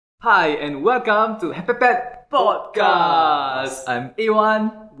Hi and welcome to HAP Podcast. I'm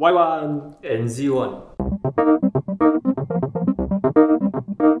A1, Y1, and Z1.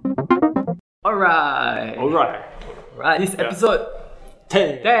 Alright. Right, this episode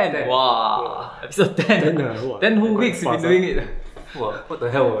 10. Wow. Episode 10. 10 whole weeks we've been doing it. Wow, what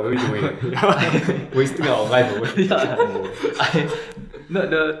the hell are we doing? Wasting our life away.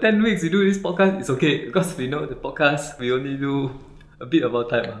 The 10 weeks we do this podcast, it's okay because we know the podcast we only do a bit of our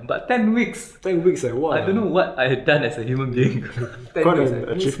time. But 10 weeks, 10 weeks like what? I don't know what I had done as a human being. 10 Quite weeks, an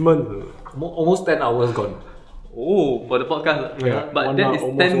achievement. almost 10 hours gone. Oh, for the podcast. Yeah, But that is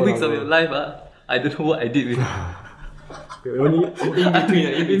 10 weeks of your life. I don't know what I did with it. Only In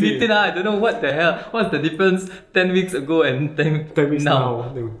between, I don't know what the hell. What's the difference 10 weeks ago and 10 weeks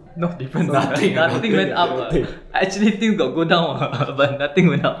now. No difference. Nothing. Nothing went up. Nothing. Actually, things got go down, but nothing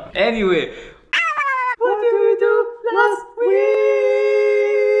went up. Anyway, what did we do last week?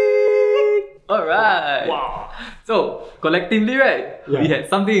 Alright. Wow. So, collectively, right? Yeah. We had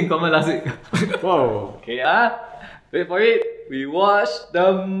something in common last week. Wow. Okay, wait for it. We watched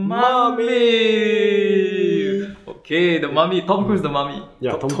The Mummy. Okay, The Mummy. Tom Cruise, The Mummy.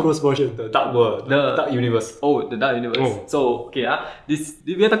 Yeah, Tom Cruise version. The Dark World, The- Dark Universe. Oh, the Dark Universe. Oh. So, okay,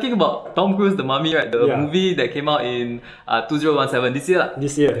 we are talking about Tom Cruise, The Mummy, right? The Yeah. movie that came out in 2017 this year.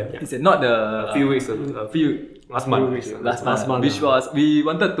 This year. Yeah. It's not the A few weeks ago. last month. last Last month, month, which was we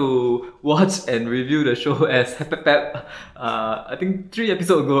wanted to watch and review the show as HAP. I think 3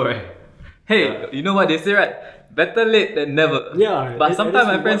 episodes ago, right? Hey, you know what they say, right? Better late than never. Yeah, But at sometimes least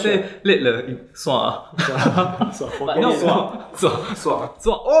my we friends watch say late le, swa. So But forget no, it. swa.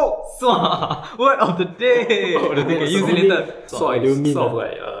 Swa. Word of the day. Word of the day. Okay, use it later. So I do mean sort of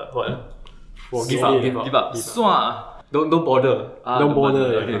that. like, what? Forget it. Give up. Swa. Don't bother. Don't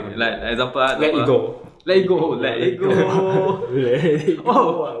bother. Okay, like example. Let it go. Let it go. Let it go.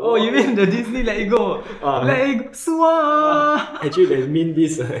 Oh, you mean the Disney Let It Go? Let it go. Swa. Actually, they mean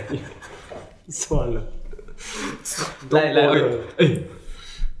this. Swallow.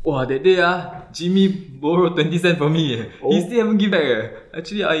 Wow, that day Jimmy borrowed 20 cents from me. He still haven't give back.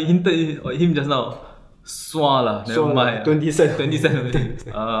 Actually, I hinted him just now. Swa lah, never mind. 20 cents. 20 cents only.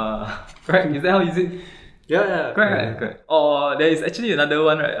 Correct? Is that how is it? Yeah. Correct, right? Correct. Or there is actually another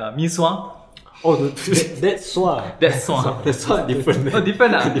one, right? Mee Sua. Oh, that's Swa. That's Swa. That's one different. Oh,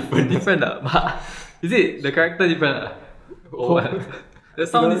 different different But is it the character different Oh, the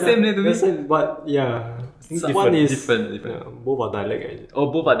sound is same to me. But yeah, Different, one is different. both are dialect.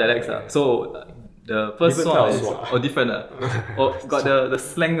 Oh, both are dialects. So the first Different swa type of is swa. different. Oh, got the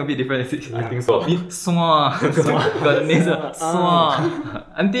slang a bit different. Is it? I think so. Mee Sua. Got the nasal Sua.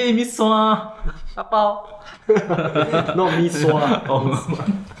 Auntie Mee Sua. Tapao. Not Mee Sua.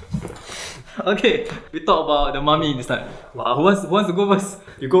 Okay, we talk about The Mummy this time. Wow, who wants to go first?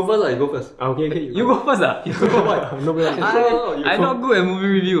 You go first. You go first. Okay. You go first. You go first. No, I'm not good at movie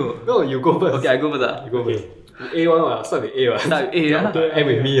review. No, you go first. Okay, I go first. You go first. A1 start with A. Start with A. End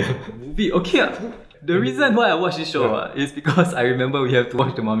with me. Movie, okay. The reason why I watch this show is because I remember we have to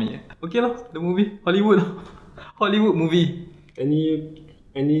watch The Mummy. Okay the movie. Hollywood movie.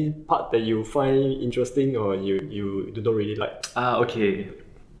 Any part that you find interesting or you don't really like? Okay.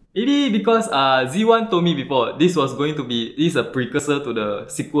 Maybe because Z1 told me before this is a precursor to the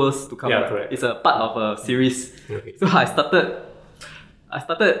sequels to come. Yeah, right? correct. It's a part of a series. Okay. So I started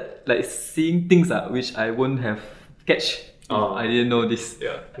like seeing things which I wouldn't have catch. Oh. I didn't know this.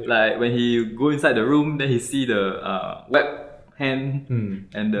 Yeah. Like when he go inside the room, then he see the web hand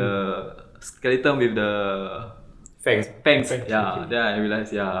and the skeleton with the Thanks. fangs. Fangs, Yeah. okay. Then I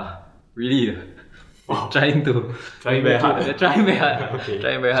realized, really. Trying very hard. They're trying very hard. Okay.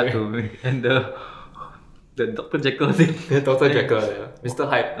 Trying very hard to make. And the Dr. Jekyll thing. Dr. Jekyll, Mr.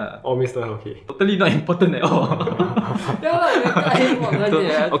 Hyde. Oh, Mr. Okay. Totally not important at all.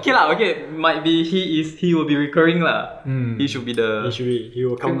 Okay, might be he will be recurring lah. He should be the He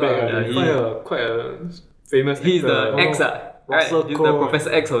will come back. Quite a famous he's actor. the X right? Russell He's the Crowe.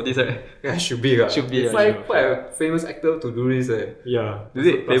 Professor X of this right? Yeah, should be. Should be, It's yeah, like quite a famous actor to do this. Yeah. Is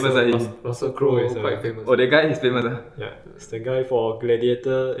it famous Russell Crowe is quite famous. Oh, that guy is famous Yeah. It's the guy for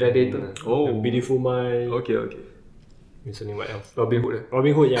Gladiator. Gladiator. Oh. And Beautiful Mind. Okay. Mentioning what else? Robin Hood.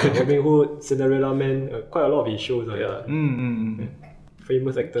 Robin Hood, yeah. Robin Hood, Cinderella Man. Quite a lot of his shows. Yeah.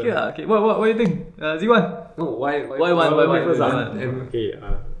 Famous actor. Okay. What do you think? Z1? No, why Why first, one? Okay.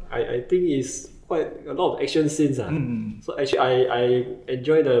 I think it's quite a lot of action scenes. So actually, I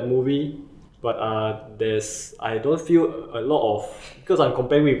enjoy the movie, but I don't feel a lot of, because I'm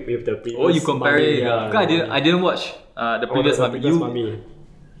comparing with the previous. Oh, you compare Mummy, it? Because I didn't watch the previous Mummy. Mummy.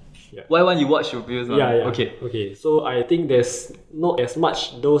 Why one you watch reviews? Yeah. Okay. Okay. So I think there's not as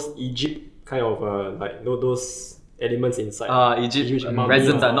much those Egypt kind of like those elements inside. Egypt mummy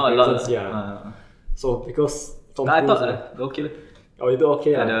residents are not a lot. presence, yeah. So because Tom I Cruise, thought okay. oh, you do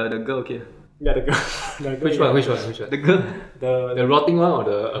okay. The girl okay. Yeah, the girl. The girl, Which yeah. one? The girl, The rotting one or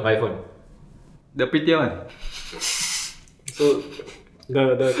the alive one? the prettier one. So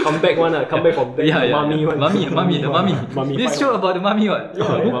the comeback one, comeback from the mummy one. The mummy. This show about the mummy one.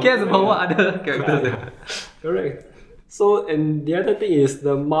 Who cares about what other characters? Correct. So and the other thing is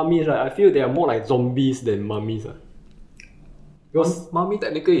the mummies, right? I feel they are more like zombies than mummies. Because Mummy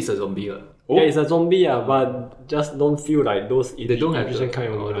technically is a zombie. yeah, it's a zombie, but just don't feel like those They don't have Egyptian the,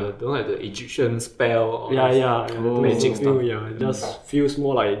 kind of. don't have the Egyptian spell. Or Magic stuff. feel, yeah. It just feels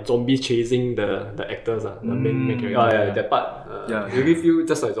more like zombies chasing the actors, the main characters. Yeah, that part. Really feel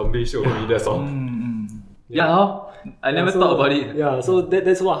just like zombie show. That's all. Yeah, I never thought about it. Yeah, so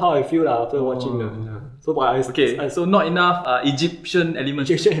that's how I feel after watching the. So but So not enough Egyptian elements.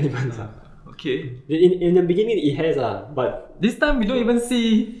 Egyptian elements. Okay. In the beginning it has but This time we don't even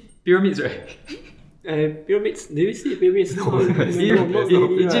see pyramids, right? pyramids. Do you see pyramids? No,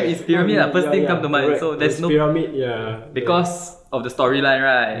 Egypt is pyramid. First thing come to mind. Correct. So there's no pyramid. because of the storyline,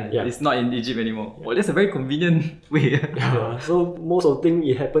 right? Yeah. It's not in Egypt anymore. Well, that's a very convenient way. Yeah. So most of the thing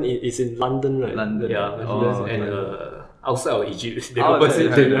it happened is in London, right? London. Outside of Egypt. They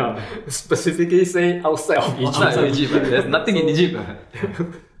specifically say outside of Egypt. Outside of Egypt, right? There's nothing in Egypt.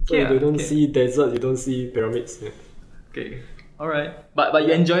 So you don't see desert, you don't see pyramids. Okay. Alright. But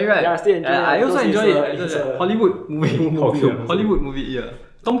you enjoy, right? Yeah, I still enjoy it. I also Because enjoy it's it. a Hollywood movie. Hollywood movie, yeah.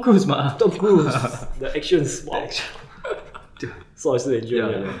 Tom Cruise, ma. Tom Cruise, the actions. Wow. So I still enjoy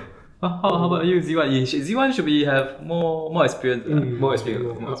it. Yeah. How about you, Z1? Z1 should have more experience. More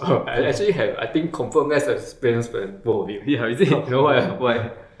experience. I actually have, I think, confirmed less experience than both of you. Yeah, is it? You know why?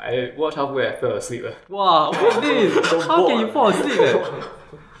 Why? I watched halfway, I fell asleep. Wow, what is this? How can you fall asleep?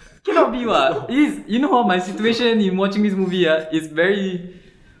 Cannot be what? You know how my situation in watching this movie is very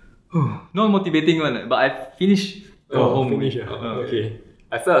not motivating one. But I finished the whole movie. Okay.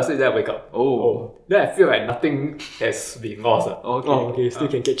 I fell asleep, then I wake up. Then I feel like nothing has been lost. Okay. Still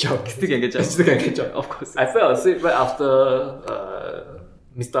can catch up. Still can catch up. Still can catch up. Of course. I fell asleep right after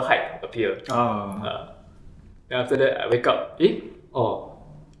Mr. Hyde appeared. Then after that, I wake up.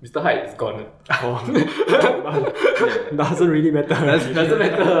 Mr. Hyde is gone. Doesn't really matter. Doesn't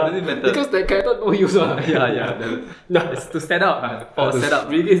matter. Because that character no use. It's to set up. For set up.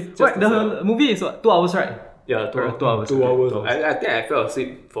 Really, What, the movie is what, 2 hours, right? Yeah, 2 hours. 2 hours. 2 hours. I think I fell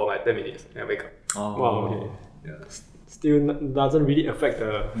asleep for like 10 minutes and I wake up. Wow. Okay. Yeah. Still doesn't really affect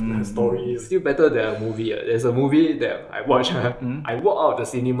the story. It's still better than a movie. There's a movie that I watched. I walked out of the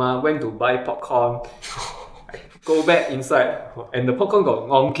cinema, went to buy popcorn. Go back inside, and the popcorn got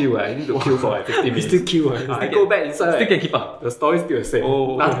long queue. I need to queue for like 15 minutes. Still queue. I go back inside. Still can keep up. The story still the same.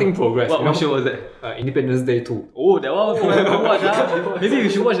 Nothing progressed. What show was that? Independence Day 2. Oh, that one also I haven't watched. Maybe we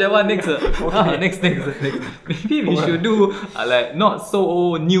should watch that one next. Next. Maybe we should do like not so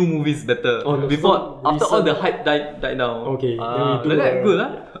old new movies better. Before after all the hype died down. Okay. Then we do that good,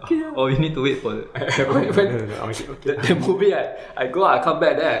 huh? Or you need to wait for it. The movie, I go, I come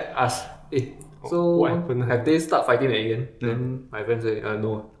back, then I ask, so what happened? Have they start fighting again? Then my friend say,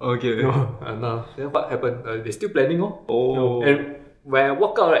 no. Okay. No. Then what happened? They still planning, Oh. And when I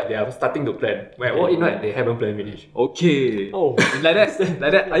walk out, right, they are starting to plan. When I walk in, right, they haven't planned finish. Okay. Like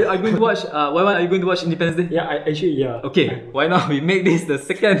that. Are you going to watch? Why are you going to watch Independence Day? Yeah. Okay. Why not we make this the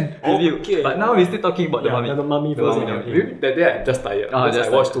second review? Okay. But now we're still talking about the mummy. The mummy first. Maybe that day I'm just tired. Because I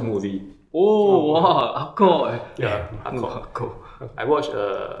watched 2 movies. Oh, wow, hardcore. Yeah, hardcore. I watched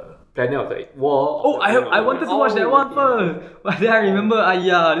Planet of the War. Oh, I wanted to watch that one first. But then I remember,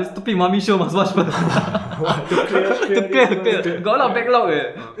 this stupid mummy show must watch first. to clear. Got a lot of backlog.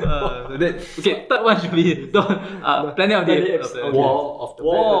 Okay, third one should be Planet of the Apes. War of the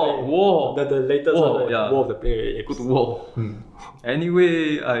War. The latest one. Yeah. War of the Planet of the Apes. Go to war.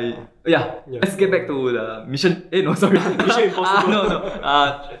 Anyway, let's get back to the mission. Sorry. Mission Impossible.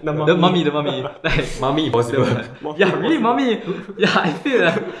 The mummy. Like, Mummy Impossible. Really mummy. I feel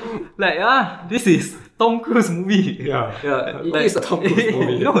like this is Tom Cruise movie. Yeah, it is a Tom Cruise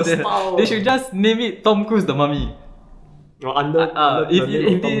movie. No, they should just name it Tom Cruise the Mummy.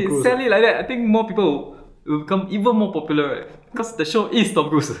 If they sell it like that, I think more people will become even more popular, right? Because the show is Tom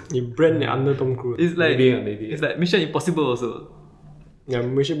Cruise. You brand under Tom Cruise. It's like maybe. It's like Mission Impossible also. Yeah,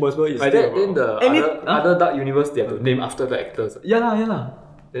 Mission Impossible is like that. Then the other Dark Universe, they have to name after the actors. Yeah lah.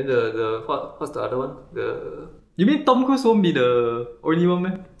 Then the what's the other one? You mean Tom Cruise won't be the only one,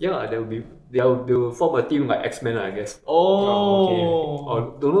 man? Yeah, there will be they'll form a team like X-Men, I guess. okay.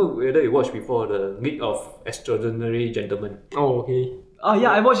 Or don't know whether you watched before the League of Extraordinary Gentlemen. Oh, okay. Oh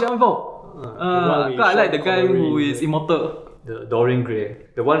yeah, I watched that one before. one with I like the Sean guy who Connery. is immortal. The Dorian Gray,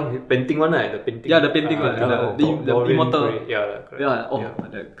 the one painting one, right? The painting. Yeah, the painting one, the Dorian immortal. Gray. Yeah, correct. Yeah,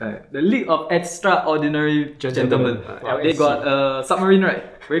 that guy. The League of Extraordinary Gentlemen. They LXG. got a submarine, right?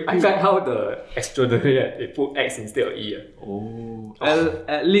 Very I cool. like how the extraordinary they put X instead of E. Oh.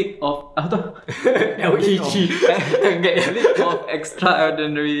 League of LEG. League of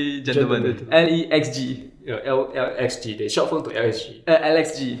Extraordinary Gentlemen. LEXG. Yeah, LXG. They short form to LXG.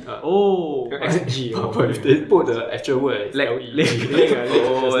 LXG. Oh, XG. But if they put the actual word, it's Leg. LE.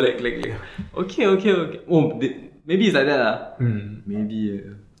 Leg. Okay. Oh, maybe it's like that lah. Maybe.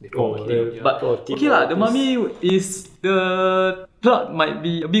 But okay lah. The Mummy is the plot might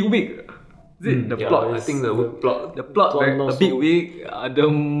be a bit weak. Is it the plot? I think the plot. The plot very, a bit weak. The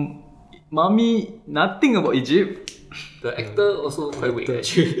Mummy nothing about Egypt. The actor also quite weak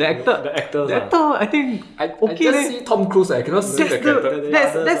actually. The actor, I think I okay. just see Tom Cruise. I cannot see the character.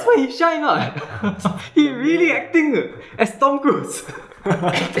 That's why he shine lah. He really acting as Tom Cruise.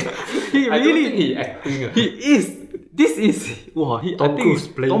 He I don't really think he acting. he is. This is wow. Tom Cruise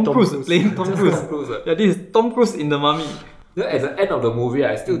playing Tom Cruise. playing Tom Cruise. Yeah, this is Tom Cruise in the Mummy. Then at the end of the movie,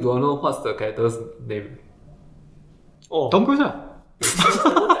 I still don't know what's the character's name. Oh, Tom Cruise lah.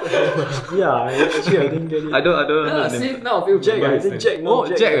 yeah. Actually, I didn't get it. I don't know. Yeah, the name. see, now I feel Jack, I think Jack. No,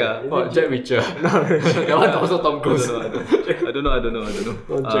 Jack ah. Oh, Jack Reacher. That one also Tom Cruise. I don't know.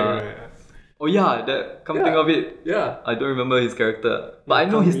 Not Jack. Right? Oh yeah, that come think of it. Yeah. I don't remember his character, but I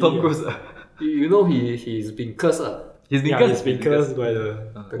know he's Tom Cruise. You know he's been cursed. He's been Yeah, cursed. he's been cursed by the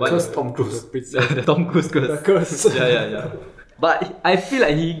Cursed Tom Cruise. The Tom Cruise curse. The curse. Yeah. But I feel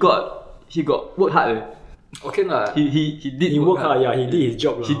like he got work hard. Okay lah. He did. He worked hard. Yeah, he did his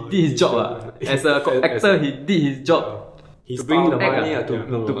job. He did his job lah. As a actor, he did his job. He To bring the started- money yeah,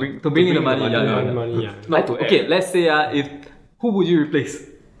 To bring in the money. money. Yeah. Not to Okay, let's say if who would you replace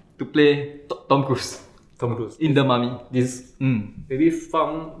to play Tom Cruise Tom Cruise. in the Mummy? This maybe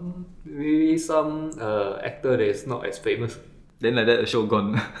some actor that is not as famous. Then like that, the show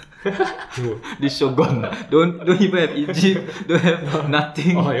gone. This show gone. Don't even have Egypt. Don't have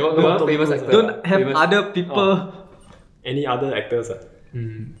nothing. Oh, you want Tom famous Cruise, actor? Don't have Famous- other people. Any other actors?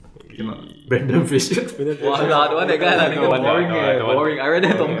 Brandon Fisher. Wow, lah, the one that guy lah, boring boring. I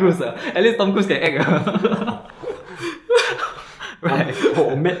rather Tom Cruise At least Tom Cruise can act Right.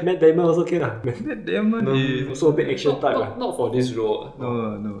 Oh, Matt Damon also can. Matt Damon is Also a big action type. Not for this role.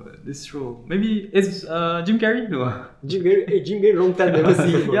 no. This show maybe it's Jim Carrey. No. Jim Carrey long time never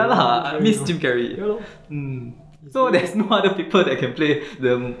see him. Yeah lah, I miss Jim Carrey. Yeah, lor. So there's no other people that can play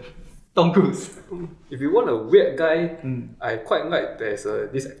the Tom Cruise. If you want a weird guy, I quite like there's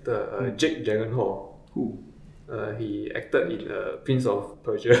this actor Jake Gyllenhaal. Who? He acted in Prince of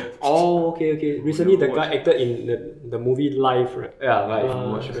Persia. Oh, okay. Recently, the guy acted in the movie Life, right? Yeah, like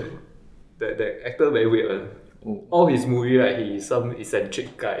the actor very weird. All his movie, right, he is some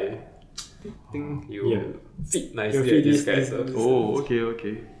eccentric guy. I think you fit nicely fit at this this- character. Oh,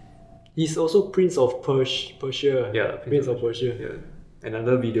 okay. He's also Prince of Persia. Yeah, Prince of Persia. Yeah.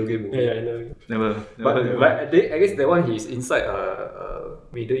 Another video game movie. Yeah, I know. Never. But I guess that one he's inside a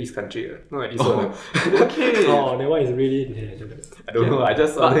Middle East country. Not like this one. Okay. Oh, that one is really. I don't know. I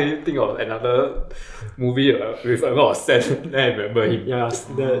just suddenly think of another movie with a lot of sense. Then I remember him. Yeah,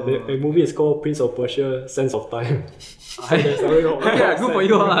 the movie is called Prince of Persia: Sense of Time. Okay, good for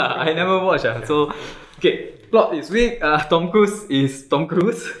you I never watch So okay, plot is weak. Tom Cruise is Tom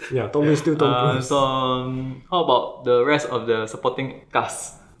Cruise. Yeah, Tom Cruise still Tom Cruise. So how about the rest of the supporting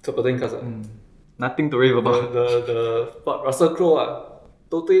cast? Supporting cast. Nothing to rave about. But Russell Crowe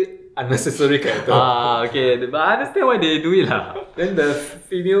totally unnecessary character. Okay, but I understand why they do it lah. Then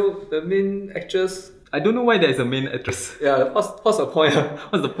the main actress. I don't know why there is a main actress. Yeah, what's the point?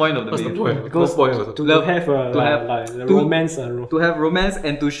 What's the point of the main? Because no point also. to have the romance. To have romance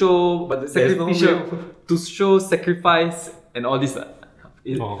and to show But there's no to show sacrifice and all this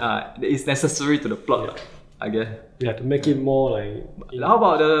is necessary to the plot. I guess. Yeah, to make it more like. How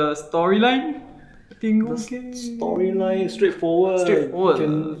about the storyline? I think okay. Storyline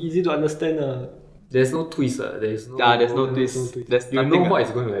straightforward. Easy to understand. There's no twist. There's no twist. twist. There's You nothing. know what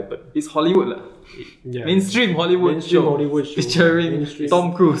is going to happen. It's Hollywood lah. Yeah. Mainstream Hollywood Mainstream show. Hollywood show. Featuring Mainstream.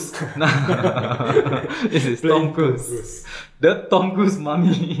 Tom Cruise. This is Tom Cruise. The Tom Cruise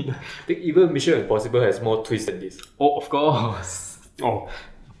Mummy. I think even Mission Impossible has more twists than this. Oh, of course. Oh.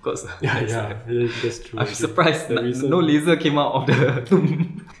 Of course. Yeah, that's true. I'm surprised The recent- no laser came out of the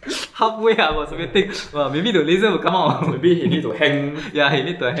tomb. halfway I was waiting. Well, maybe the laser will come out. Maybe he need to hang Yeah, he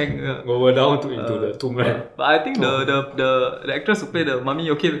need to hang. over down into the tomb, right? But I think the actress who played the mummy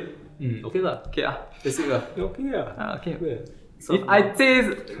okay. Okay lah. Okay Basic lah. Okay, yeah. okay. Yeah. So if I say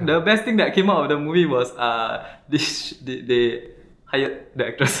the best thing that came out of the movie was they hired the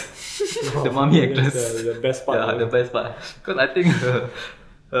actress, the mummy actress. The best part. Yeah, the best part. Because I think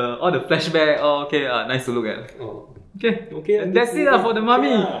all the flashback, okay, nice to look at. Oh. Okay, and that's it for the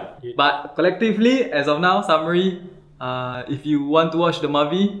mummy. Yeah. But collectively, as of now, summary, if you want to watch the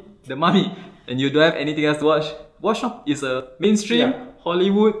mummy, and you don't have anything else to watch. It's a mainstream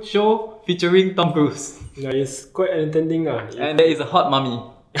Hollywood show featuring Tom Cruise. Yeah, it's quite entertaining. And there is a hot mummy.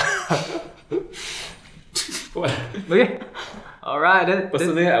 Okay. Alright,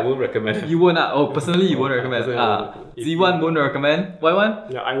 Personally, I won't recommend it. you won't. Personally, you won't recommend. Z1 won't recommend.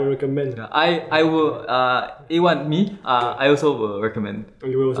 Y1? Yeah, I will recommend. I will. A1 me. I also will recommend.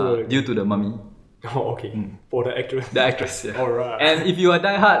 You will also recommend. Due to the mummy. Oh, okay. For the actress. The actress, yeah. Alright. And if you are a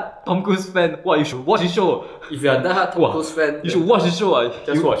die-hard Tom Cruise fan, you should watch this show. If you are that Tom Cruise fan, You should watch this show.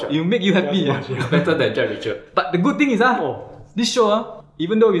 Just watch. You make you happy. Just watch, better than Jack Richard. But the good thing is, this show,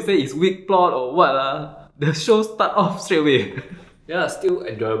 even though we say it's weak plot or what, the show start off straight away. Yeah, still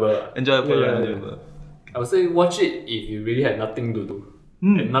enjoyable. Enjoyable. Yeah. I would say watch it if you really had nothing to do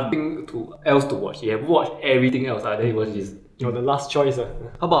and nothing else to watch. You have watched everything else, then you watch this. The last choice.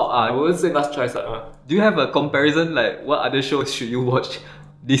 How about, I wouldn't say last choice. do you have a comparison, like what other shows should you watch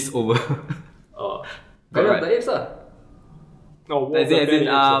this over? Planet of the Apes No, as in,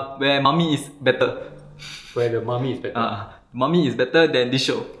 where mummy is better. where the mummy is better. Mummy is better than this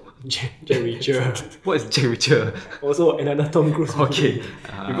show. Jack Richard. What is Jack Richard? Also another Tom Cruise. Okay.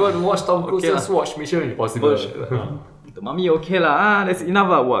 If you want to watch Tom Cruise, okay just watch Mission Impossible. The mummy okay lah. That's enough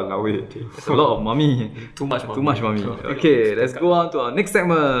lah. That's a lot of mummy. Too much mummy. Too much mummy. Okay, let's go on to our next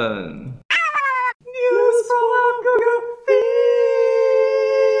segment. News from our Google Feed.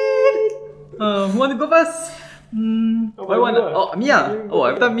 Who want to go first? Why one? Oh, me ah. Oh,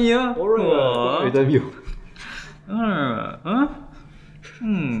 I've done me ah. Alright. With you.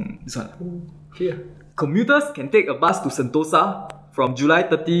 This one. Okay. Commuters can take a bus to Sentosa from July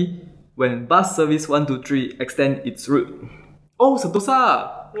 30 when bus service 123 extend its route. Oh,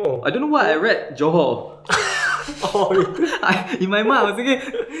 Sentosa! Oh. I don't know why I read Johor. In my mind, I was thinking,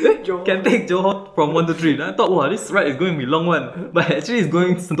 can take Johor from 123. Then I thought, wow, this ride is going to be long one. But actually, it's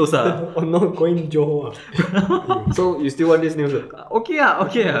going Sentosa. Oh, not going Johor. So you still want this news? Okay.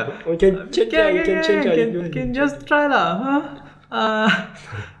 We can change. You can just try lah.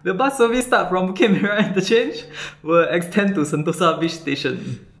 The bus service start from Bukit Merah Interchange will extend to Sentosa Beach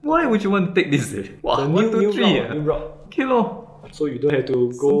Station. Why would you want to take this? Wow, The 1, 2, 3. new route. Okay lor. So you don't have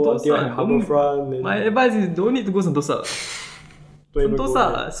to go until Sentosa. Harbourfront. My advice is don't need to go Sentosa.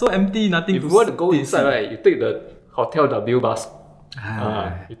 Sentosa so empty, nothing If to you want to go see. inside, right, you take the Hotel W bus.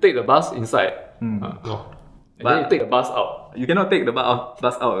 You take the bus inside. And then you take the bus out. You cannot take the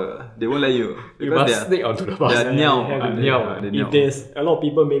bus out. They won't let you. You Because must sneak onto the bus. they are niao. Yeah, They If niao. there's a lot of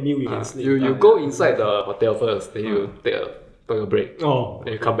people, maybe we can sleep. You go inside the hotel first, then you take a break. Oh,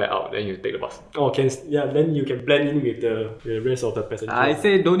 Then you come back out, then you take the bus. then you can blend in with the rest of the passengers. I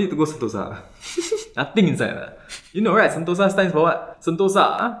say don't need to go Sentosa. Nothing inside. You know right, Sentosa stands for what?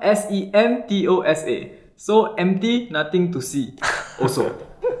 Sentosa. Sentosa. So empty, nothing to see. Also.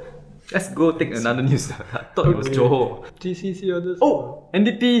 Let's go take another news. I thought it was Johor. GCC others. Oh!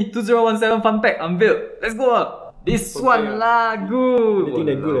 NDP 2017 Fun Pack unveiled. Let's go. This one lah, good. Anything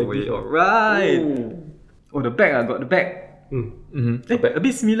that good, I give. Alright. Oh, the bag, I got the bag. A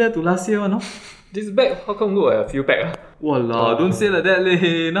bit similar to last year, no? This bag, how come look like a few pack? Walao, don't say like that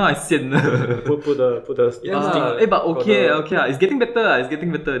leh. Now I sian. Put the But okay. It's getting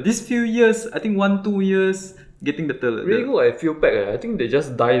better. These few years, I think 1-2 years, getting better. Really look like a few pack. I think they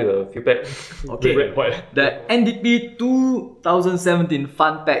just dye the few pack. Okay. Red, white. The NDP 2017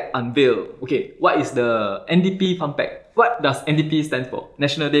 Fun Pack unveiled. Okay, what is the NDP Fun Pack? What does NDP stand for?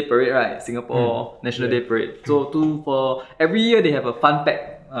 National Day Parade, right? Singapore National Day Parade. So for every year they have a fun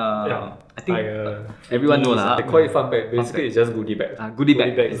pack. I think everyone knows lah. They call it fun pack. Basically, it's just goodie bag. Goodie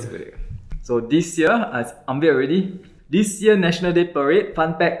bag. It's goodie bag. So this year, as unveiled already, this year National Day Parade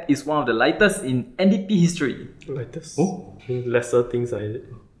Fun Pack is one of the lightest in NDP history. Lightest? Oh. Lesser things are it?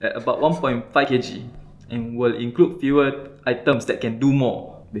 At about 1.5 kg and will include fewer items that can do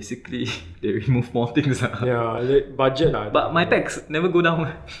more. Basically, they remove more things. Yeah, budget lah. But my tax never go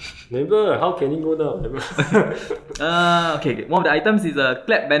down. Never. How can it go down? Never. Okay. One of the items is a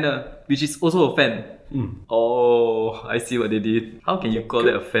clap banner, which is also a fan. Oh, I see what they did. How can you call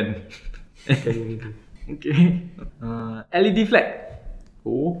it a fan? Okay. LED flag.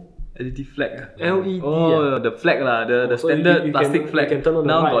 Oh. LED flag. LED. Oh, the flag lah, the so standard you plastic can, flag. You can turn on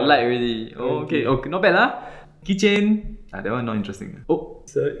the now light. got light already. Oh, okay, not bad lah. Keychain. That one not interesting. Oh,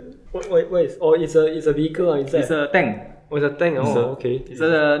 It's a, what is? Oh, it's a vehicle inside. it's a tank. Oh, it's a tank. Oh, okay. It's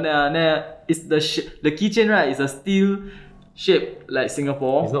the keychain, right? It's a steel shape like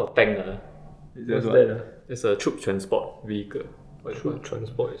Singapore. It's not a tank. What's that? It's a troop transport vehicle. Troop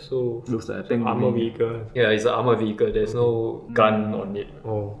transport. So Looks like a tank. armor vehicle. Yeah, it's an armored vehicle. There's no gun on it.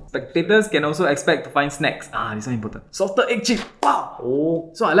 Oh. Spectators can also expect to find snacks. This one important. Salted egg chip. Wow.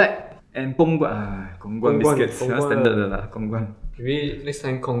 Oh. So I like. And Gongguan. Gongguan biscuits. Gongguan. Standard lah. Gongguan. Maybe next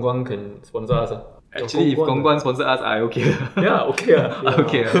time Kong Guan can sponsor us. Actually, if Gongguan sponsor us, I okay. Yeah, okay.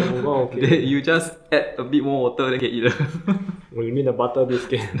 Okay. Okay. You just add a bit more water, then can eat. Well, you mean the butter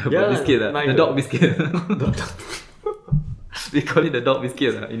biscuit? The biscuit, nice. the dog biscuit. They call it the dog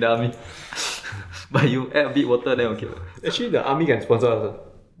biscuit in the army. But you add a bit water, then okay. Actually, the army can sponsor us.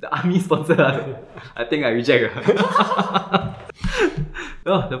 The army sponsor us. I think I reject.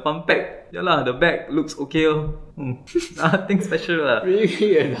 Oh, the fun pack. Yeah lah, the bag looks okay. Nothing special lah.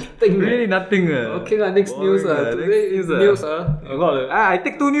 Really, nothing. Really nothing. Okay lah, next news Today next news a lot. I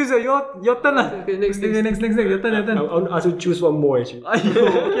take 2 news. Your turn lah. Okay, next. Next. Your turn. I want to ask you choose one more actually.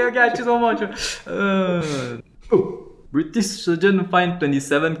 Okay, I choose one more. British surgeon find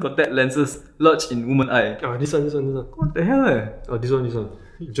 27 contact lenses lodged in woman eye. This one. What the hell? Oh, this one.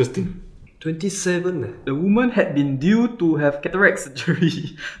 Interesting. 27. The woman had been due to have cataract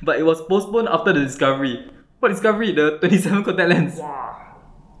surgery, but it was postponed after the discovery. What discovery? The 27 contact lens. Wow.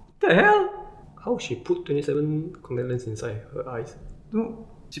 The hell? How she put 27 contact lens inside her eyes? No,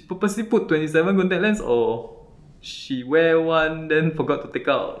 she purposely put 27 contact lens, or she wear one then forgot to take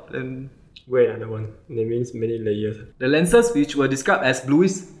out. Then Wear another one. That means many layers. the lenses, which were described as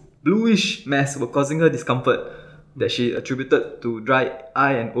bluish mass, were causing her discomfort that she attributed to dry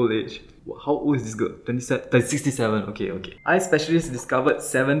eye and old age. How old is this girl? 67. Okay. Eye specialists discovered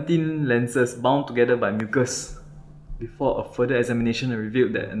 17 lenses bound together by mucus before a further examination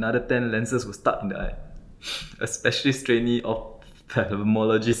revealed that another 10 lenses were stuck in the eye. A specialist trainee of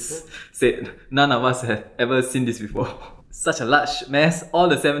ophthalmologists said, "None of us have ever seen this before." Such a large mass, all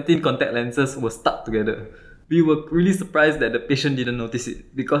the 17 contact lenses were stuck together. We were really surprised that the patient didn't notice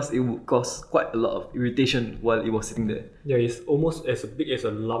it because it would cause quite a lot of irritation while it was sitting there. Yeah, it's almost as big as a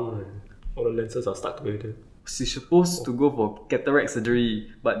lump. Right? All the lenses are stuck together. She's supposed to go for cataract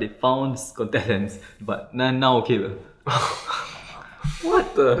surgery, but they found contact lens. But now okay.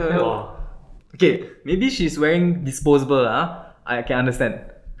 What the hell? Wow. Okay, maybe she's wearing disposable. I can understand.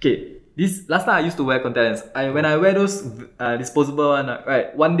 Okay, this last time I used to wear contact lens. When I wear those disposable one,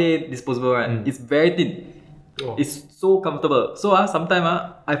 right? One day disposable, right? It's very thin. Oh. It's so comfortable. So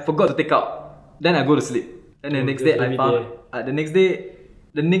sometimes I forgot to take out. Then I go to sleep. And the next day I found. The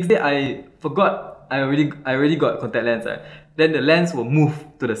next day I forgot. I already got contact lens. Right? Then the lens will move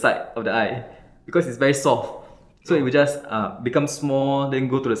to the side of the eye because it's very soft. So it will just become small, then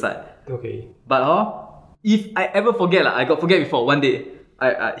go to the side. Okay. But if I ever forget, I got forget before one day.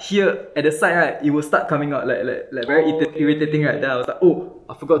 I here at the side, right, it will start coming out like very irritating, right? Then I was like, oh,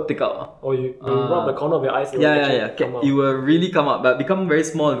 I forgot to take out. Oh, you rub the corner of your eyes. Yeah. It will really come out, but become very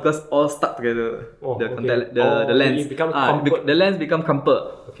small because all stuck together. Oh, the okay. contact, the lens. It becomes crumpled. The lens become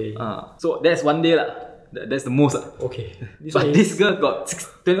crumpled. Okay. So that's one day lah. That's the most. Okay. But this girl got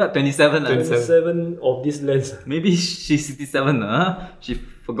 27 lah. 27 of this lens. Maybe she's 67 She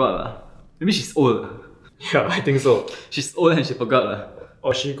forgot lah. Maybe she's old. Yeah, I think so. She's old and she forgot lah.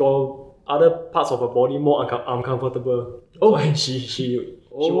 Or she got other parts of her body more uncomfortable. Oh, so she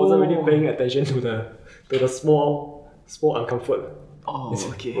wasn't really paying attention to the small uncomfort. Oh,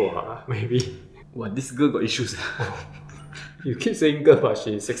 okay. Maybe. Wow, this girl got issues. You keep saying girl, but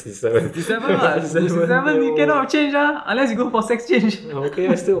she's 67. 67 lah. 67 you cannot change unless you go for sex change. Okay,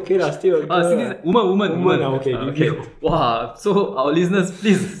 still okay lah. Still a girl. Woman. Okay. Wow. So our listeners,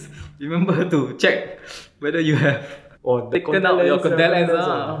 please remember to check whether you have taken out your contact lens.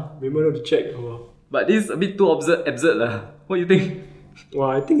 Remember to check. But this is a bit too absurd lah. What do you think?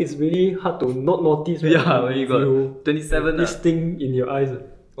 Well, I think it's really hard to not notice. Right? Yeah, when you got 27 this thing in your eyes.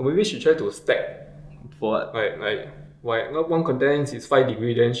 Or maybe she tried to stack. For what? Like one contact lens is 5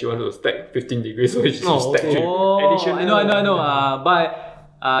 degrees, then she wants to stack 15 degrees, so she stack it. I know. But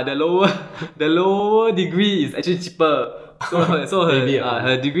the lower degree is actually cheaper. So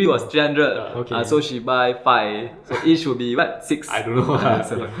her degree was 300. Okay. So she buy 5. So each will be what? 6. I don't know.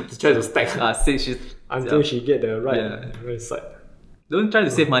 She tried to stack. 6. Until she get the right side. Don't try to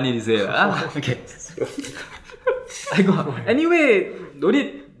save money this way. Okay. Anyway,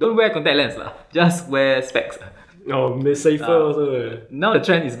 don't wear contact lens lah. Just wear specs. Oh, safer also. Now the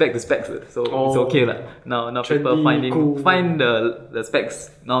trend is back to specs, so it's okay lah. Now people Trendy, cool. find the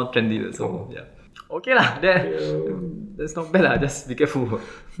specs now trendy, so yeah. Okay lah, that's not bad lah. Just be careful.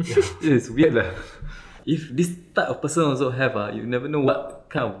 It's weird lah. If this type of person also have you never know what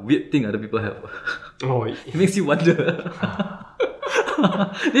kind of weird thing other people have. It makes you wonder.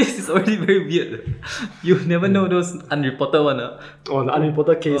 This is already very weird. You never know those unreported one. The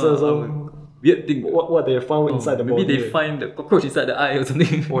unreported cases. Weird thing. What they found inside the body. Maybe they find the cockroach inside the eye or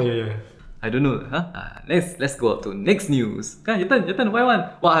something. Yeah. I don't know. Let's go up to next news. Your turn. Why one?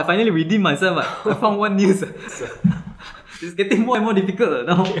 Wow, I finally redeemed myself. I found one news. It's getting more and more difficult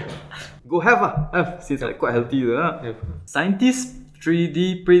now. Go have. Seems like quite healthy. Scientists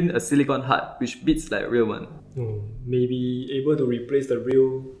 3D print a silicone heart which beats like a real one. Maybe able to replace the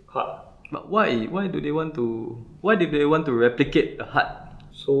real heart. But why? Why did they want to replicate a heart?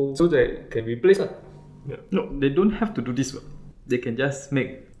 So they can replace it. No, they don't have to do this. They can just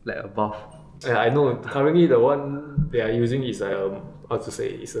make like a valve. I know. Currently, the one they are using is how to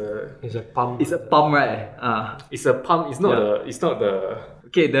say? It's a pump. It's a pump, right? It's a pump. It's not the.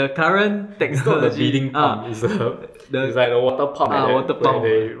 Okay, the current technology. It's not the breathing pump. It's like a water pump. Water pump.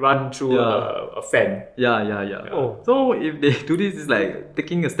 Where they run through a fan. Yeah. So if they do this, it's like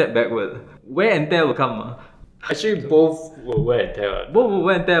taking a step backward. Wear and tear will come. Actually, both will wear and tear. Both will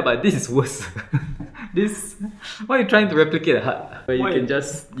wear and tear, but this is worse. Why are you trying to replicate a heart? Where you can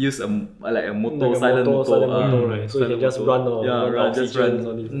just use a motor, silent motor, right? So you can just run just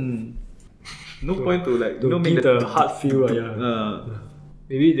run. No point to make the heart feel.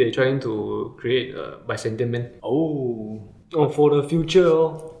 Maybe they're trying to create a Bicentennial Man. For the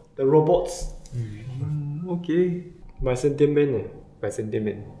future, the robots. Okay. Bicentennial Man. Bicentennial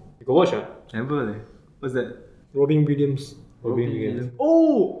Man. You go watch Never. What's that? Robin Williams.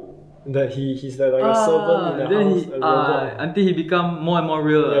 That he's like a servant in the house, a robot. Until he become more and more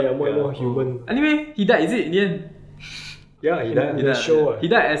real. More and more human. Anyway, he died, is it, in the end? Yeah, he died in the show. He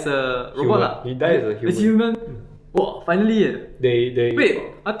died as a robot. He died as a human. As a human? Oh, finally. They Wait,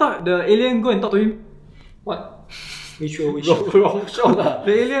 I thought the alien go and talk to him. What? Which show? Wrong show. The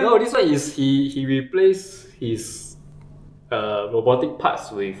alien? No, this one is he replaced his robotic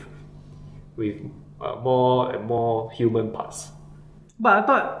parts with more and more human parts. But I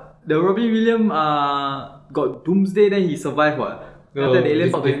thought the Robbie Williams got Doomsday, then he survived what? No, then the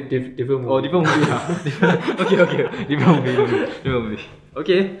alien different movie. Oh, different movie. Okay. Different movie.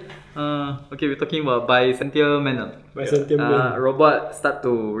 Okay. We're talking about Bicentennial Man. Bicentennial Man. Robot start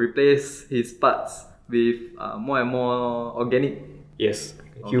to replace his parts with more and more organic. Yes.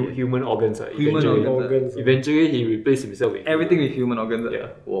 Human organs. Human organs. Eventually, he replaced himself with everything with human organs. Yeah.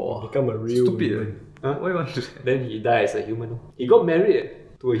 Wow. Become a real stupid. human. Why you want to do that? Then he died as a human. He got married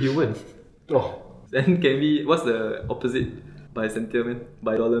to a human. Then what's the opposite? Bicentennial Man?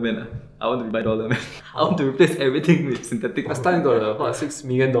 $5 Man. I want to be $5 Man. I want to replace everything with synthetic. Last time got a $6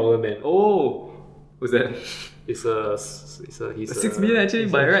 million man. Who's that? He's 6 million actually,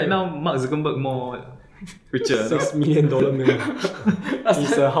 but right now Mark Zuckerberg more richer. $6 million man.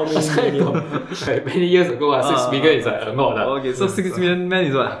 He's how many million? Many years ago, 6 million is like a lot. Okay, so 6 million man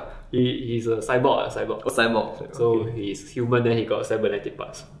is what? He's a cyborg. Cyborg. So he's human, then he got cybernetic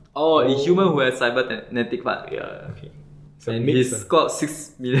parts. A human who has cybernetic parts. Yeah. Okay. And he's called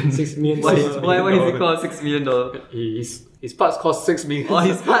 6 million. 6 million. Why is he called $6 million? His parts cost 6 million.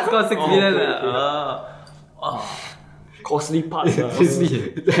 His parts cost 6 million. Costly parts.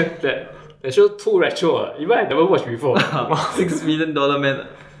 That show too retro. Even I never watched before. $6 million man.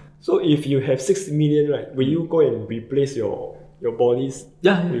 So if you have 6 million, right, will you go and replace your bodies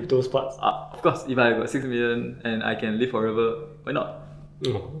with those parts? Of course, if I got 6 million and I can live forever, why not?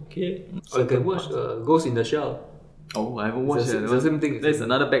 Okay. Or you can watch Ghost in the Shell. I haven't watched it. It's the same thing. There's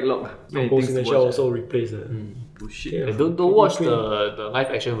another backlog. Ghost in the Shell also replace it. Bullshit. And don't watch the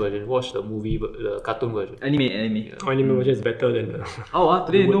live action version. Watch the movie, the cartoon version. Anime. Anime version is better than the.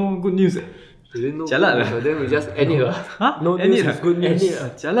 Today no good news. You didn't know. Jalat lah. Then we just end it. No news is good news.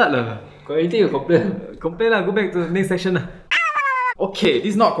 Jalat lah. Got anything to complain? Complain lah. Go back to the next section lah. Okay,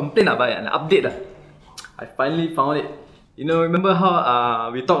 this is not a complaint lah, but an update lah. I finally found it. Remember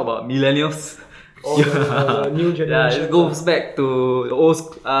how we talked about millennials? The new generation. It goes back to the old.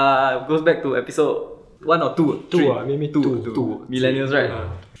 Goes back to episode 1 or 2. Maybe two. Millennials, right?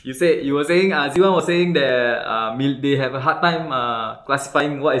 You were saying Ziwan was saying that they have a hard time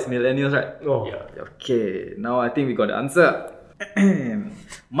classifying what is millennials, right? Yeah. Okay, now I think we got the answer.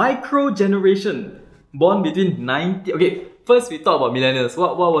 Micro generation born between 90. Okay, first we talk about millennials.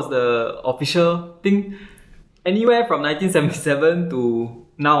 What was the official thing? Anywhere from 1977 to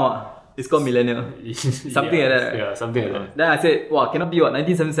now. It's called millennial. Something like that, right? Yeah, something like that. Then I said, wow, cannot be what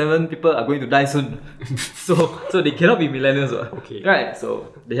 1977 people are going to die soon. so they cannot be millennials. What? Okay. Right,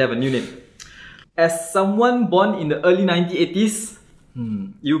 so they have a new name. As someone born in the early 1980s,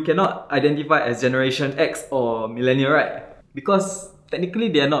 you cannot identify as Generation X or millennial, right? Because technically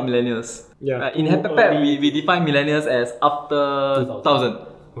they are not millennials. Yeah, In too HAP, early. we define millennials as after 2000.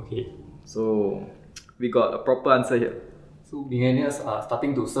 Okay. So we got a proper answer here. So millennials are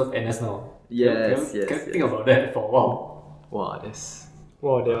starting to serve NS now. Yes, Can yes. think about that for a while. Wow, that's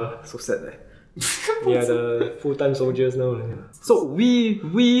Wow, they are so sad. the full-time soldiers now. So we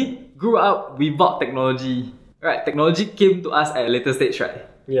grew up without technology, right? Technology came to us at a later stage, right?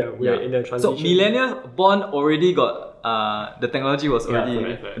 Yeah, we are in a So transition. millennials born already got the technology was Yeah,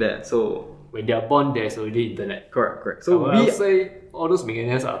 already correct. there. So When they are born, there's already internet. correct. So So I would say all those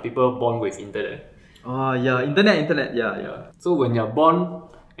millennials are people born with internet. yeah, internet, yeah. So when you're born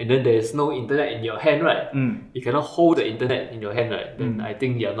and then there's no internet in your hand, right? You cannot hold the internet in your hand, right? Then I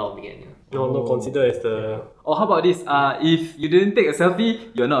think you're not a millennial. not considered as the. Or how about this? If you didn't take a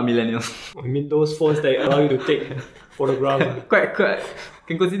selfie, you're not a millennial. I mean, those phones that allow you to take photograph. quite.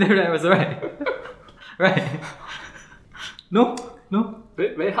 Can consider that also, right? Right. No.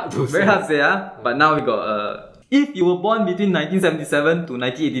 Very hard to Very say. hard to say, But now we got if you were born between 1977 to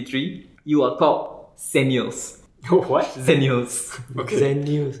 1983, you are called Xennials. What? Xennials.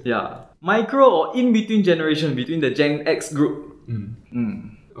 Xennials. Yeah. Micro or in-between generation between the Gen X group.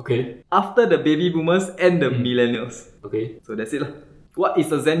 Okay. After the baby boomers and the millennials. Okay. So that's it lah. What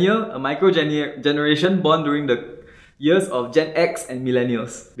is a Xennial? A micro generation born during the years of Gen X and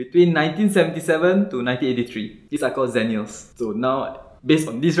millennials between 1977 to 1983. These are called Xennials. So now, based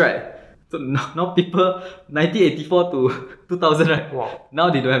on this, right? So now people 1984 to 2000, right? Wow. Now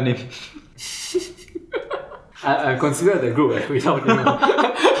they don't have name. I consider the group without name.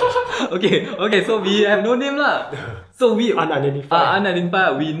 okay. So we have no name lah. So we Unidentified.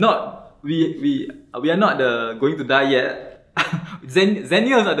 unidentified. We are not going to die yet.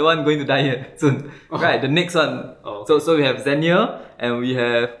 Xennials are the one going to die here soon. Right, the next one. Oh, okay. So we have Xennial and we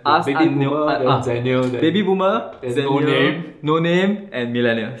have us Baby boomer, then Xennial, then baby boomer, there's Xennial, no name, and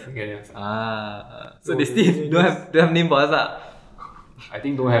millennials. Millennials. So they still don't have name for us lah. I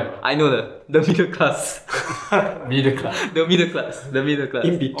think don't have. I know the middle class. Middle class. The middle class.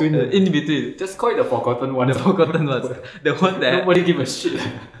 In between. In between. Just call it the forgotten one. The forgotten ones. The one that Nobody give a shit.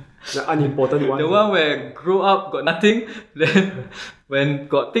 The unimportant one. the one where grow up got nothing, then when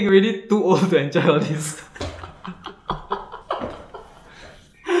got thing already too old to enjoy all this.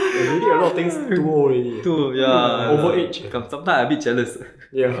 Already a lot of things too old already. Too Overage. Sometimes I'm a bit jealous.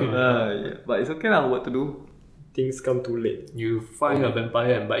 Yeah. Yeah. But it's okay lah. What to do? Things come too late. You find a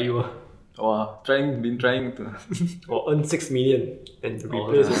vampire and bite you. Oh, been trying to. Or earn 6 million and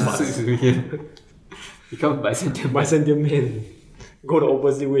replace with parts. 6 million. Become Bicentennial Man. Bicentennial Man. Go the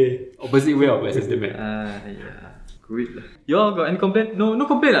opposite way. Opposite way of Bicentennial Man. Yeah. Great lah. Y'all got any complaint? No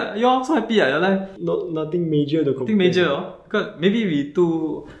complaint lah. Y'all so happy lah. Your life. Nothing major to Nothing complain. major. Because maybe we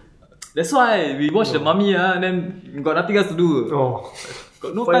too. That's why we watch the mummy and then got nothing else to do. Oh.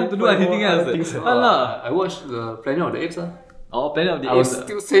 Got no time to do anything else. I watched the Planet of the Apes. Oh, Planet of the I would Apes.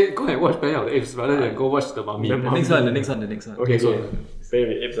 still say go and watch Planet of the Apes rather than go watch the Mummy. The The next one. Okay, so- Play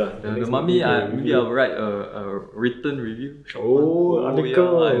with apes lah. The mummy, maybe I'll write a written review. Short Oh, one.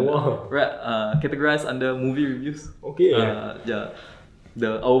 article, and, wow. categorized under movie reviews. Okay.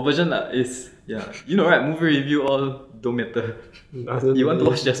 Our version is you know right, movie review all don't matter. You want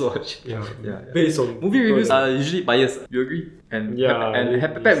to watch, just watch. Yeah. Yeah. Based on Movie people reviews that- are usually biased. You agree? And Yeah, and it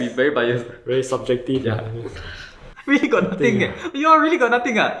Happy Pet we very biased. very subjective. Yeah. Really got nothing. You all really got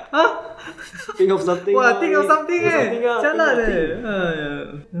nothing Huh? Think of something. Wow, think of something Jalan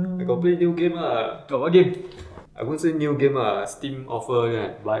I got play new game Oh, what game? I won't say new game Steam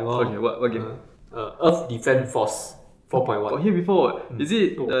offer buy one. Okay, what game? Earth Defense Force 4.1. Got here before. Is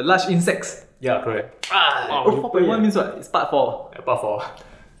it the large insects? Yeah, correct. Oh, 4.1 means what? It's part 4. Part 4.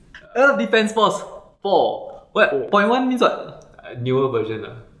 Earth Defense Force 4. What? Point 1 means what? Newer version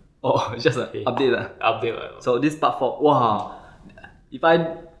Oh, it's just an update update So this part 4. Wow. If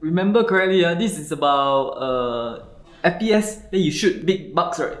I remember correctly, this is about FPS. Then you shoot big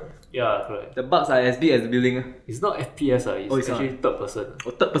bugs, right? Yeah, correct. The bugs are as big as the building. It's not FPS it's it's actually third person.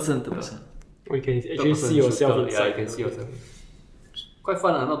 Oh, third person. Oh, you can Third actually person see yourself shooter. inside. Yeah, you can see yourself. Quite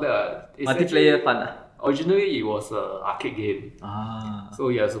fun not bad It's Multiplayer actually- fun Originally it was an arcade game. So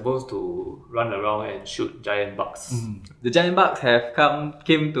you're supposed to run around and shoot giant bugs. The giant bugs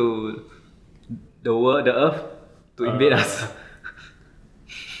came to the world, the earth, to invade us.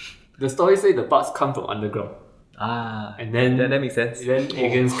 The story say the bugs come from underground. And then that makes sense. Then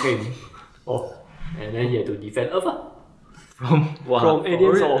aliens came. And then you had to defend Earth. From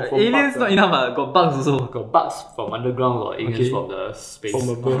aliens or from aliens bugs, not enough. Got bugs also. Got bugs from underground or aliens from the space. From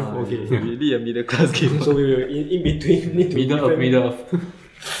above. Okay. Really a middle class game. So we were in between. Need to Middle Earth.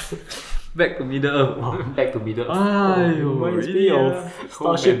 Back to Middle Earth. Back to Middle Earth. Reminds me of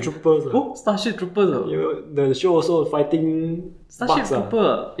Starship Troopers. Starship Troopers. The show also fighting Starship bugs.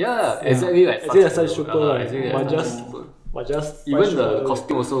 Trooper. Yeah, exactly like Is it a Starship Trooper? exactly But like just Starship Trooper. But just Even the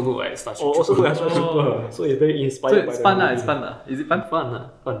costume also look like Starship also Trooper. look like Starship Trooper. So it's very So inspired it's by fun the it's fun Is it fun?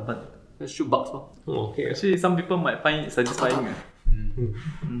 Fun. Let's shoot bugs. Okay. Actually, some people might find it satisfying.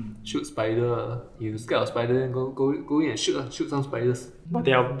 Shoot spider. You scared of spider, then go in and shoot some spiders. But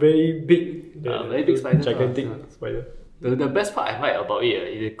they are very big. Very big spiders. Gigantic spider. The best part I like about it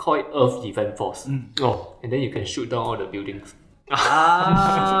is they call it Earth Defense Force. And then you can shoot down all the buildings.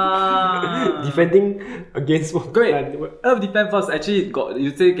 Defending against what? Great. Earth Defense Force actually got,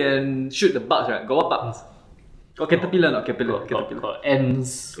 you say can shoot the bugs, right? Got what bugs? Got caterpillar, not caterpillar. Got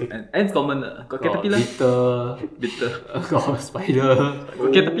ants. And ants common. Got caterpillar. Bitter. Got spider.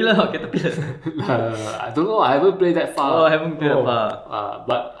 Got caterpillar, not caterpillar. I don't know. I haven't played that far. I haven't played that far.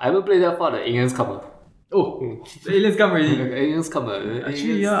 But I haven't played that far. The aliens come. The aliens come already. The aliens come.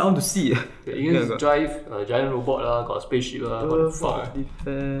 Actually, I want to see. The aliens drive a giant robot got a spaceship Fuck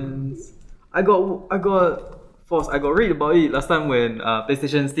defense. I got Force. I got read about it last time when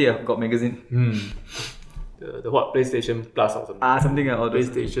PlayStation still got magazine. The what? PlayStation Plus or something. Something like all those.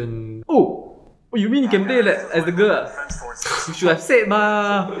 PlayStation. Oh, you mean you can play that as the girl? You should have said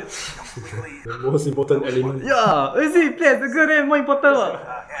ma. The most important element. Yeah, is it play as the girl then more important what?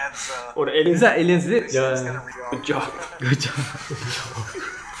 The aliens. Is that aliens? Is it? Yeah. Good job. Good job.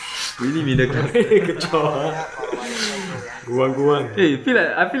 Really middle class. Good job. Guan. Hey,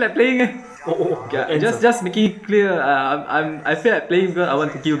 I feel like playing. Just making it clear. I feel like playing because I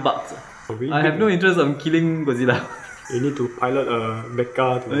want to kill bugs. I have no interest on killing Godzilla. You need to pilot a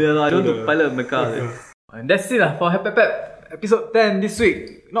mecha. I don't want to pilot a mecha. And that's it for Happy Pep episode 10 this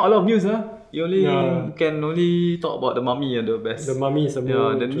week. Not a lot of news, You can only talk about the mummy and the best. The mummy is a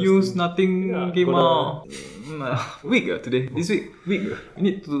more the news, nothing came out. Week today. This week. We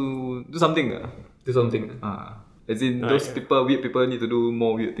need to do something. Do something. As in those weird people need to do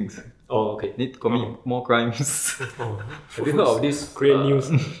more weird things. Oh, okay. Need to commit more crimes. Have you heard of this? Great news.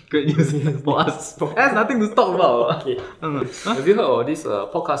 Great news for us. There's nothing to talk about. Okay. Have you heard of this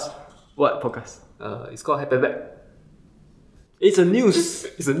podcast? What podcast? It's called Happy Pep. It's a news.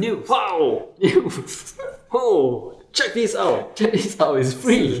 It's a news. Wow. News. Check this out. Check this out. It's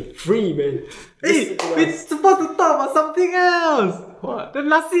free. Free, man. Hey, we're supposed to talk about something else. What? The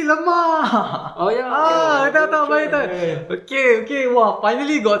Nasi Lemak. Oh yeah. Talk about it. Okay. Wow,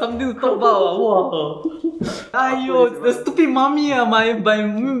 finally got something to talk about. Wow. Ayo, the stupid mummy. My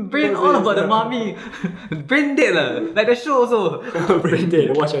brain all about the mummy. Brain dead like the show also. Brain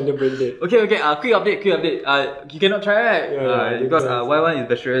dead. Watch under brain dead. Okay. Quick update. You cannot try, right? Yeah, because Y1 is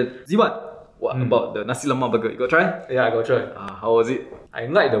vegetarian. Z1. What about the Nasi Lemak Burger? You got try? Yeah, I got try. How was it? I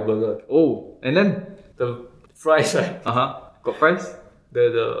like the burger. Oh, and then The fries, right? got fries?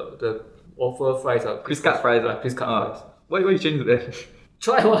 The waffle fries are Chris cut fries. Chris cut fries. Why you change to that?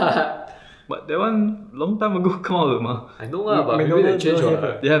 Try what? But that one long time ago come out ma. I know but maybe they change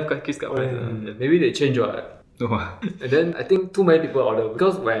what. They have Chris cut fries. Maybe they change what. No. And then I think too many people order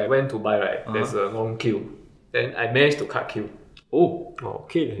because when I went to buy there's a long queue. Then I managed to cut queue. Oh,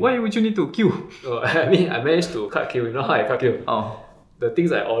 Okay. why would you need to queue? I managed to cut queue. You know how I cut queue? The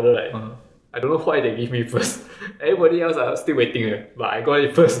things I order I don't know why they give me first. Everybody else are still waiting, but I got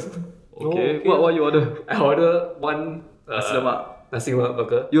it first. Okay. What you order? I ordered one Nasi Lemak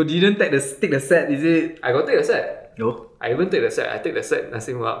Burger. You didn't take the set, is it? I got take the set. No. I even take the set. I take the set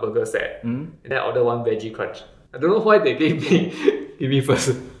Nasi Lemak Burger set. And then I order one veggie crunch. I don't know why they gave me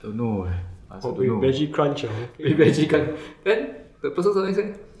first. Don't know. I also With don't know. veggie crunch. With veggie crunch. Then the person suddenly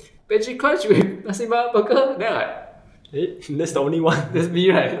said, veggie crunch with Nasi Lemak Burger. Then That's the only one. that's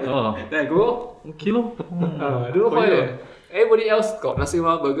me, right? Then I go, Okay lor. I don't know why. Everybody else got Nasi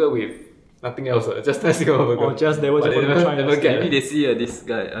Lemak Burger with nothing else. Just Nasi Lemak Burger. Or just they were But just they want to try. never get Maybe it. they see this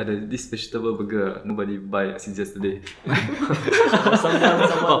guy, this vegetable burger, nobody buy since yesterday.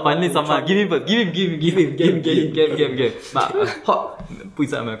 Finally someone give him first. Give him. But hot. Put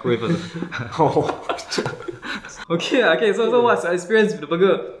inside my microwave first. Okay. So what's your experience with the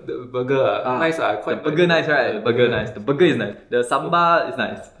burger? The burger, nice. Quite Burger nice, right? The burger nice. The burger is nice. The sambal is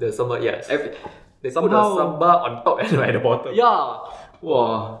nice. The sambal, yes. They put the Somehow- sambal on top and at the bottom. Yeah.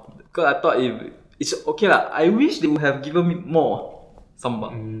 Wow. Cause I thought it's okay lah. I wish they would have given me more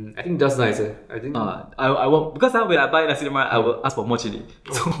sambal. I think that's nice. I think I won't, because when I buy nasi lemak, I will ask for more chili.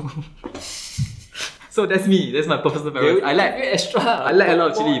 So that's me. That's my personal preference. I like extra. I like a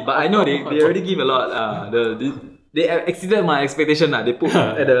lot of chili, but I know they already give a lot. They exceeded my expectation. They put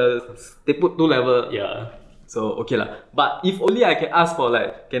they put 2 level. Yeah. So okay lah. But if only I can ask for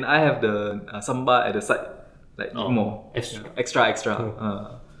like, can I have the sambal at the side, like more extra.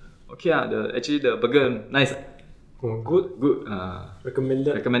 Okay actually the burger nice. Good.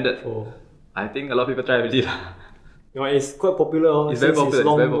 Recommended. I think a lot of people try already lah. No, it's quite popular. It's very popular.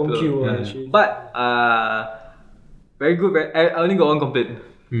 Long, it's very popular. long queue, Yeah. actually. But very good. I only got one complaint.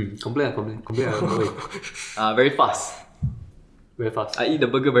 Complain. Very fast. Very fast. I eat the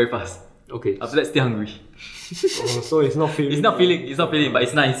burger very fast. Okay. After that, still hungry. So it's not filling. It's not filling, but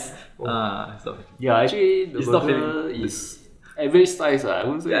it's nice. Yeah, actually, the It's not burger is average size. I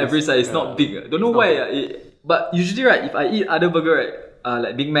wouldn't say Every size is not big. Don't know why. But usually, right, if I eat other burger, right,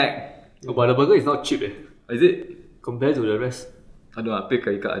 like Big Mac, but the burger is not cheap. is it? Compared to the rest. I don't know. I pay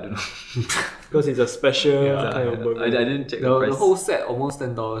credit card. I don't know. Because it's a special kind of burger. I didn't check the The price. whole set almost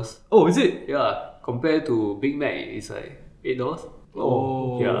 $10. Oh, is it? Yeah, compared to Big Mac, it's like $8.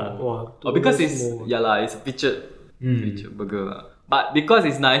 Oh, Yeah. Wow, because it's more. it's featured burger lah. But because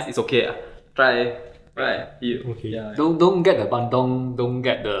it's nice, it's okay. Try. Eat. Okay. Yeah. Don't get the bandung, don't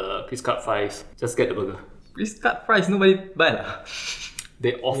get the criss cut fries. Just get the burger. Please cut fries. Nobody buy lah.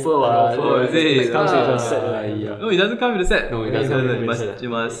 They offer is it? It comes with a set. Yeah. No, it doesn't come with a set. No, it doesn't. You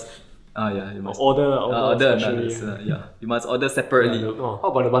must. You must Order another. especially. You must order separately. How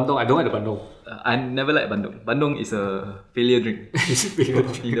about the bandung? I don't like the bandung. I never like bandung. Bandung is a failure drink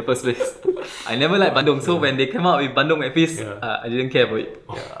in the first place. I never like bandung. So when they came out with bandung at Fizz, I didn't care about it.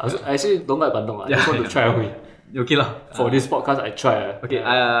 Yeah, I actually don't like bandung. I just want to try only. Okay lah. For this podcast, I try. Okay.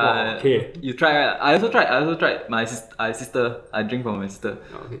 Okay. You try. I also tried. My sister. I drink from my sister.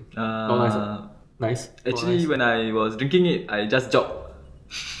 Okay. Nice. Nice. Actually, when I was drinking it, I just jogged.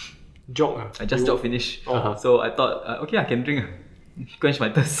 I just jogged finish. So I thought, okay, I can drink. Quench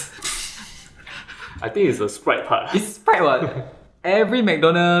my thirst. I think it's the Sprite part. It's Sprite what? Every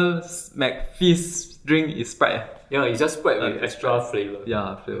McDonald's McFizz drink is Sprite. Yeah, it's just Sprite with extra flavor.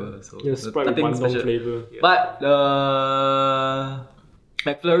 Yeah, flavor. So Yeah, Sprite with bandung flavor. Yeah. But the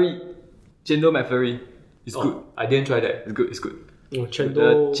Chendol McFlurry is good. I didn't try that. It's good. Oh,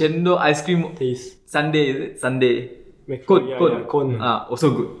 The Chendol ice cream taste. sundae, is it? Sundae. McFlurry, Cone. cone.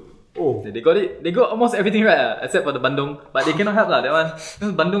 Also good. Oh. They got it. They got almost everything right, except for the bandung. But they cannot help lah. That one.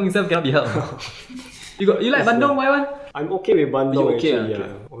 Because bandung itself cannot be helped. You like bandung? Why one? I'm okay with bandung You okay, actually. okay.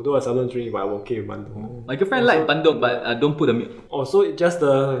 Yeah. Although I seldom drink, but I'm okay with bandung. My girlfriend like bandung, but don't put the milk. Oh, so it's just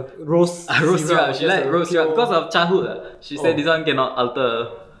the rose Rose syrup. She just like the rose syrup pure- because of childhood. She said this one cannot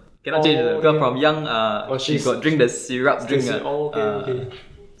alter, cannot change. Because from young, she got drink the syrup drink. okay.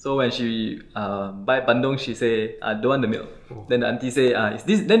 So when she buy bandung, she say don't want the milk. Then the auntie say is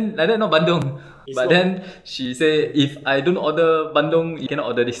this then like that not bandung? But then she say if I don't order bandung, you cannot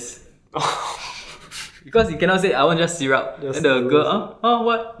order this. Because you cannot say I want just syrup. Just then the girl,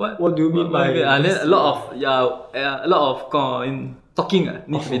 what? What do you mean by then a lot of talking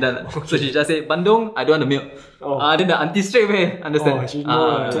need to be done. So she just say bandung, I don't want the milk. Then the auntie straight away understand. she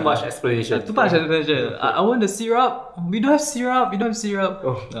know, Too much explanation. Too much explanation. I want the syrup. We don't have syrup.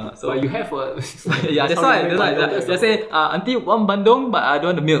 So But you have a... yeah, that's why. Just say auntie want bandung, but I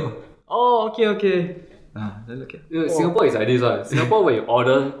don't want the milk. Oh, okay. Then okay. Singapore is like this one. Singapore when you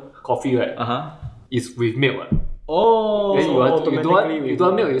order coffee, right? It's with milk. Oh. Then you don't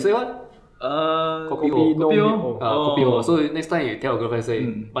want milk, you say what? Kopi kopi no milk. Kopi o. So next time you tell your girlfriend say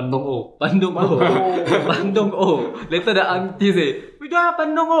bandung o. Bandung O. Bandung O. Later the auntie say, we don't have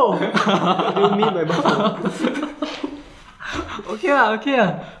bandung O. What do you mean by bandung? Okay lah.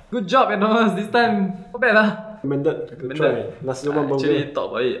 Good job, McDonald's this time. Not bad lah. Recommended. Try. Nasi Lemak Burger. Actually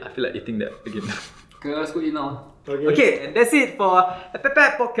thought about it, I feel like eating that again. Okay, let's go eat now. Okay, and that's it for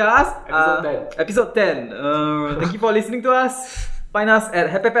HAP Podcast Episode 10. Episode 10. Thank you for listening to us. Find us at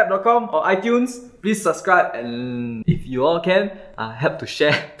happypap.com or iTunes. Please subscribe, and if you all can, help to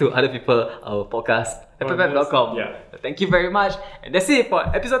share to other people our podcast. happypap.com. Thank you very much. And that's it for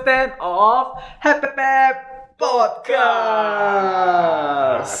episode 10 of HAP Podcast.